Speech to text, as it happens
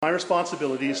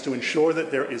responsibility is to ensure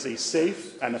that there is a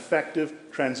safe and effective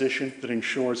transition that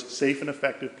ensures safe and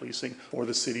effective policing for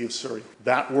the City of Surrey.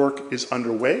 That work is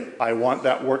underway. I want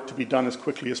that work to be done as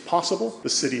quickly as possible. The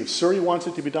City of Surrey wants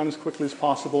it to be done as quickly as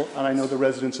possible, and I know the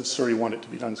residents of Surrey want it to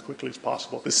be done as quickly as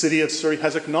possible. The City of Surrey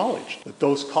has acknowledged that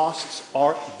those costs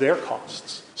are their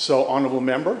costs. So, Honourable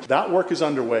Member, that work is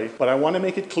underway, but I want to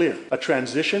make it clear. A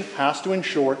transition has to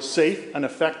ensure safe and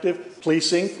effective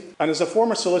policing, and as a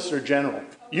former Solicitor General,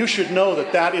 you should know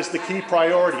that that is the key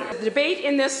priority. The debate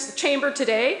in this chamber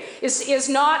today is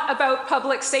not about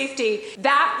public safety.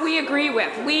 That we agree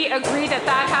with. We agree that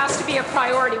that has to be a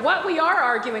priority. What we are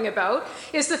arguing about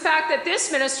is the fact that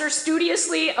this minister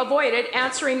studiously avoided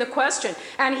answering the question,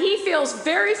 and he feels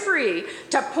very free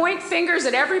to point fingers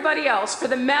at everybody else for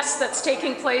the mess that's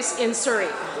taking place in Surrey.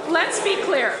 Let's be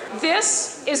clear.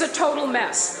 This is a total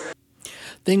mess.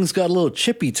 Things got a little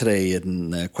chippy today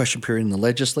in the question period in the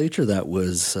legislature. That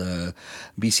was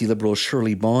BC Liberal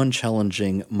Shirley Bond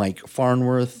challenging Mike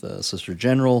Farnworth, Solicitor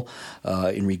General,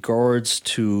 in regards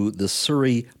to the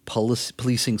Surrey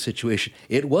policing situation.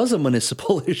 It was a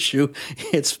municipal issue.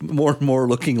 It's more and more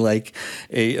looking like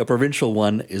a provincial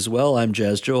one as well. I'm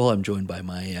Jazz Joel. I'm joined by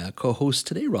my co-host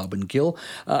today, Robin Gill.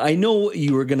 I know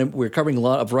we're covering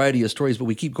a variety of stories, but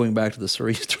we keep going back to the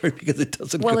Surrey story because it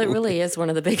doesn't Well, it really is one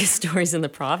of the biggest stories in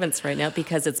the province right now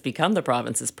because it's become the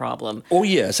province's problem. Oh,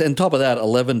 yes. And on top of that,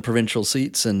 11 provincial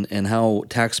seats and how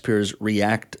taxpayers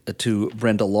react to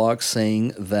Brenda Locke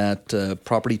saying that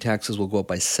property taxes will go up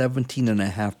by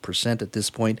 17.5% at this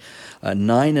point.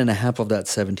 9.5% of that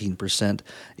 17%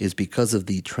 is because of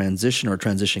the transition or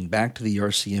transitioning back to the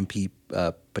RCMP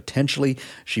potentially.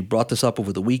 She brought this up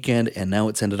over the weekend, and now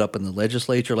it's ended up in the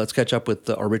legislature. Let's catch up with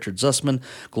our Richard Zussman,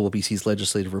 Global BC's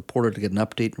legislative reporter, to get an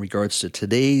update in regards to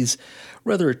today's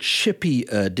rather chippy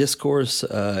discourse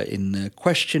in the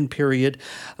question period.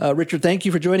 Richard, thank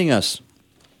you for joining us.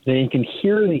 Now you can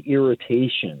hear the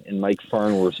irritation in Mike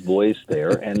Farnworth's voice there.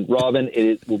 And Robin,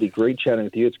 it will be great chatting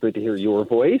with you. It's great to hear your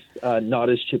voice, not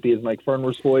as chippy as Mike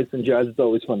Farnworth's voice. And Jazz, it's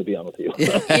always fun to be on with you.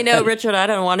 You know, Richard, I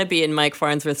don't want to be in Mike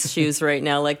Farnworth's shoes right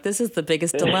now. Like, this is the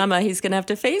biggest dilemma he's going to have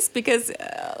to face because,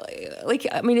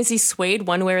 is he swayed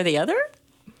one way or the other?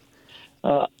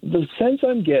 The sense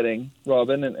I'm getting,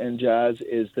 Robin and Jazz,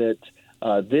 is that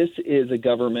this is a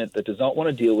government that does not want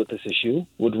to deal with this issue,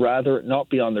 would rather it not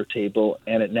be on their table,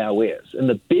 and it now is. And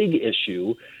the big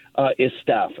issue is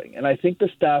staffing. And I think the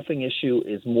staffing issue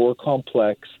is more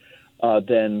complex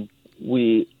than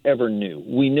we ever knew.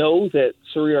 We know that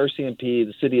Surrey RCMP,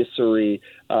 the City of Surrey,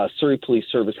 Surrey Police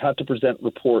Service had to present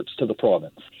reports to the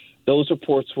province. Those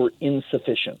reports were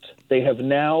insufficient. They have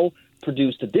now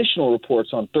produced additional reports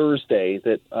on Thursday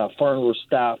that Farnworth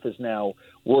staff is now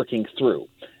working through.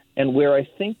 And where I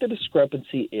think the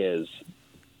discrepancy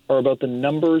are about the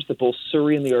numbers that both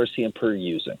Surrey and the RCMP are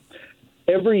using.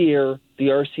 Every year, the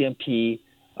RCMP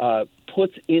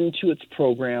puts into its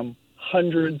program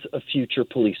hundreds of future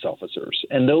police officers.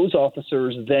 And those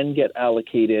officers then get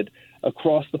allocated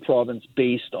across the province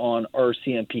based on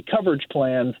RCMP coverage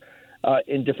plans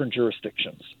in different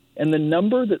jurisdictions. And the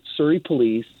number that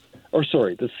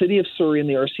the City of Surrey and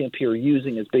the RCMP are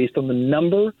using is based on the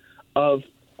number of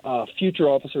future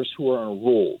officers who are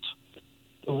enrolled.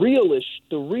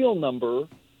 The real number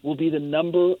will be the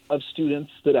number of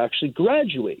students that actually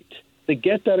graduate, that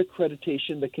get that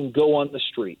accreditation, that can go on the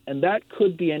street. And that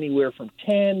could be anywhere from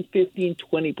 10, 15,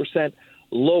 20%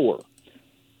 lower.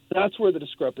 That's where the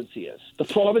discrepancy is. The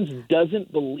province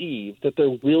doesn't believe that there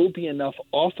will be enough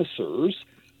officers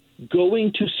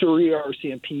going to Surrey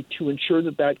RCMP to ensure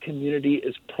that that community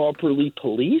is properly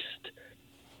policed.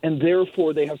 And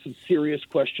therefore, they have some serious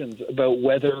questions about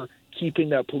whether keeping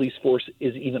that police force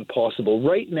is even possible.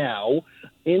 Right now,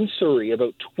 in Surrey,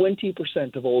 about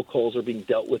 20% of all calls are being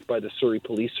dealt with by the Surrey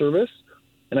Police Service.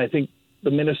 And I think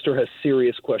the minister has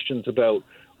serious questions about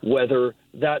whether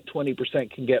that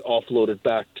 20% can get offloaded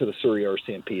back to the Surrey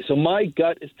RCMP. So my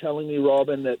gut is telling me,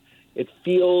 Robin, that it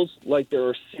feels like there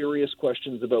are serious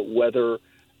questions about whether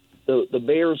the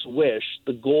mayor's wish,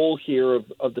 the goal here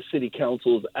of the city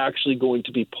council, is actually going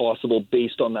to be possible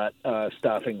based on that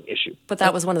staffing issue. But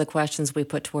that was one of the questions we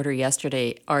put toward her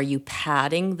yesterday. Are you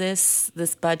padding this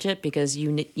budget because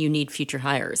you need future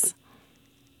hires?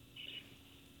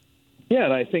 Yeah,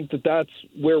 and I think that's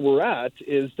where we're at,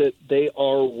 is that they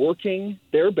are working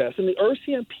their best. And the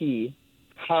RCMP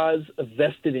has a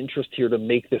vested interest here to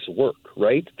make this work,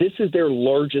 right? This is their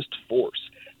largest force.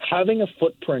 Having a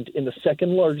footprint in the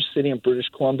second largest city in British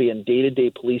Columbia in day-to-day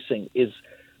policing is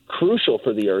crucial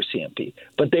for the RCMP.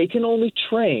 But they can only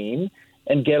train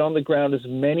and get on the ground as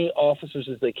many officers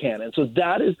as they can. And so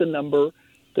that is the number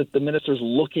that the minister's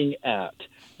looking at.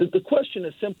 The question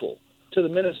is simple to the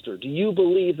minister. Do you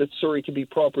believe that Surrey can be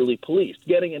properly policed?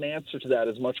 Getting an answer to that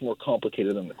is much more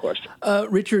complicated than the question.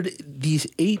 Richard,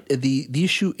 the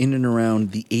issue in and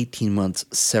around the 18 months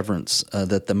severance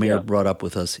that the mayor brought up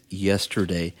with us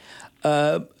yesterday,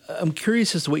 I'm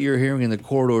curious as to what you're hearing in the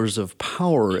corridors of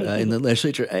power in the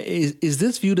legislature. Is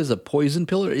this viewed as a poison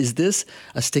pill, or is this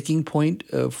a sticking point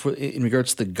in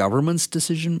regards to the government's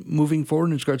decision moving forward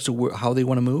in regards to how they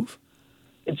want to move?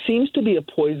 It seems to be a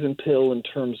poison pill in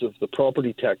terms of the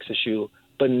property tax issue,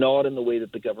 but not in the way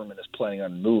that the government is planning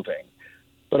on moving.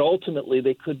 But ultimately,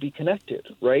 they could be connected,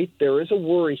 right? There is a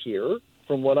worry here,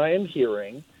 from what I am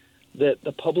hearing, that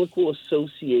the public will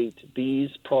associate these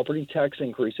property tax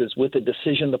increases with a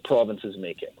decision the province is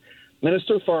making.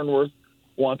 Minister Farnworth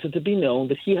wants it to be known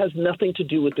that he has nothing to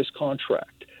do with this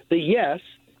contract. That yes,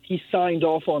 he signed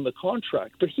off on the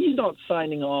contract, but he's not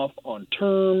signing off on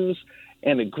terms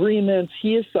and agreements.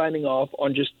 He is signing off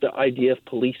on just the idea of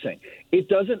policing. It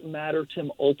doesn't matter to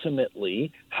him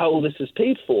ultimately how this is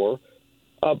paid for,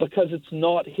 because it's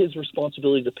not his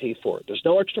responsibility to pay for it. There's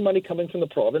no extra money coming from the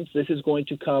province. This is going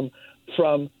to come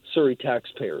from Surrey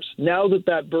taxpayers. Now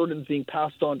that burden is being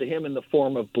passed on to him in the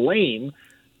form of blame,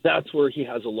 that's where he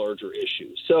has a larger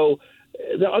issue. So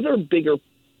the other bigger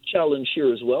challenge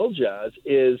here as well, Jazz,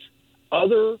 is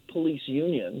other police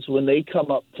unions, when they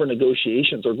come up for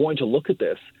negotiations, are going to look at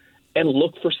this and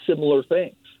look for similar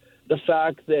things. The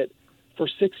fact that for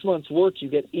 6 months' work you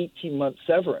get 18 months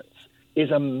severance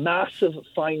is a massive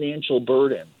financial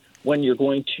burden when you're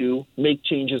going to make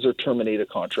changes or terminate a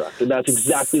contract. And that's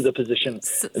exactly the position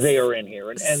they are in here.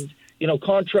 And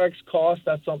contracts cost,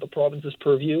 that's not the province's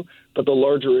purview, but the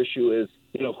larger issue is,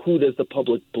 who does the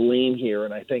public blame here?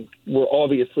 And I think we're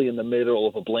obviously in the middle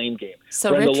of a blame game.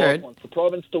 So Brenda Richard wants the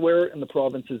province to wear it, and the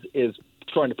province is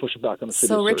trying to push it back on the city.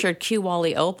 So Richard, cue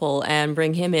Wally Opal and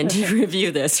bring him in to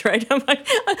review this, right?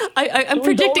 I'm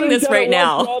predicting this right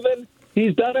now. Robin.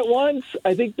 He's done it once.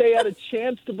 I think they had a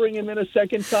chance to bring him in a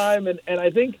second time. And I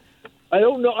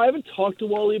don't know. I haven't talked to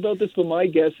Wally about this, but my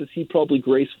guess is he probably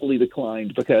gracefully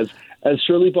declined because, as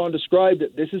Shirley Vaughn described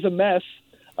it, this is a mess.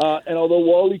 And although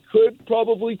Wally could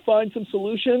probably find some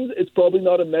solutions, it's probably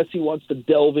not a mess he wants to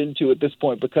delve into at this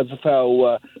point because of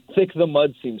how thick the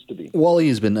mud seems to be. Wally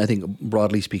has been, I think,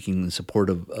 broadly speaking, in support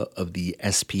of the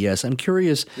SPS. I'm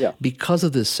curious, because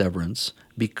of this severance,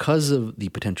 because of the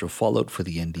potential fallout for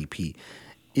the NDP,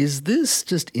 is this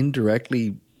just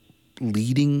indirectly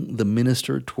leading the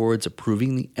minister towards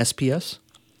approving the SPS?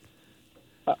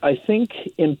 I think,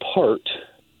 in part,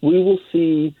 we will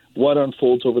see what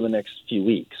unfolds over the next few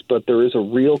weeks. But there is a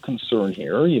real concern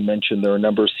here. You mentioned there are a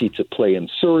number of seats at play in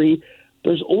Surrey.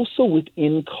 There's also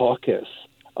within caucus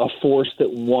a force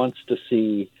that wants to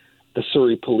see the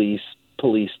Surrey police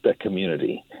the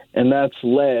community. And that's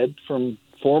led from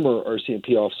former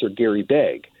RCMP officer Gary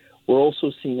Begg. We're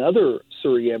also seeing other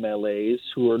Surrey MLAs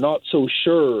who are not so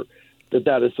sure that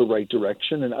that is the right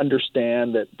direction and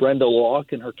understand that Brenda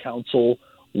Locke and her council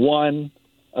won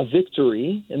a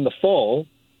victory in the fall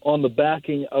on the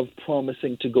backing of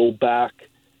promising to go back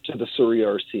to the Surrey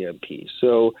RCMP.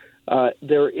 So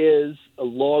there is a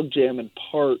logjam in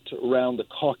part around the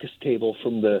caucus table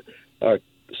from the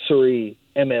Surrey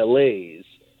MLAs,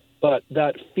 but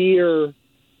that fear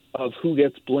of who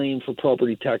gets blamed for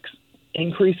property tax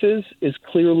increases is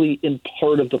clearly in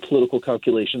part of the political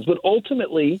calculations. But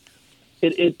ultimately,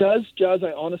 it does, Jazz,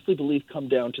 I honestly believe, come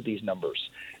down to these numbers.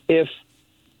 If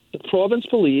the province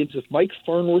believes, if Mike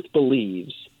Farnworth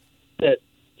believes that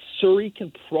Surrey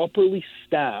can properly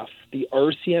staff the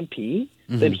RCMP,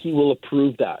 then he will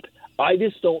approve that. I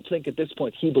just don't think at this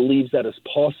point he believes that is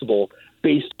possible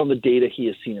based on the data he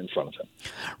has seen in front of him.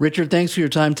 Richard, thanks for your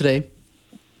time today.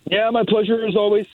 Yeah, my pleasure as always.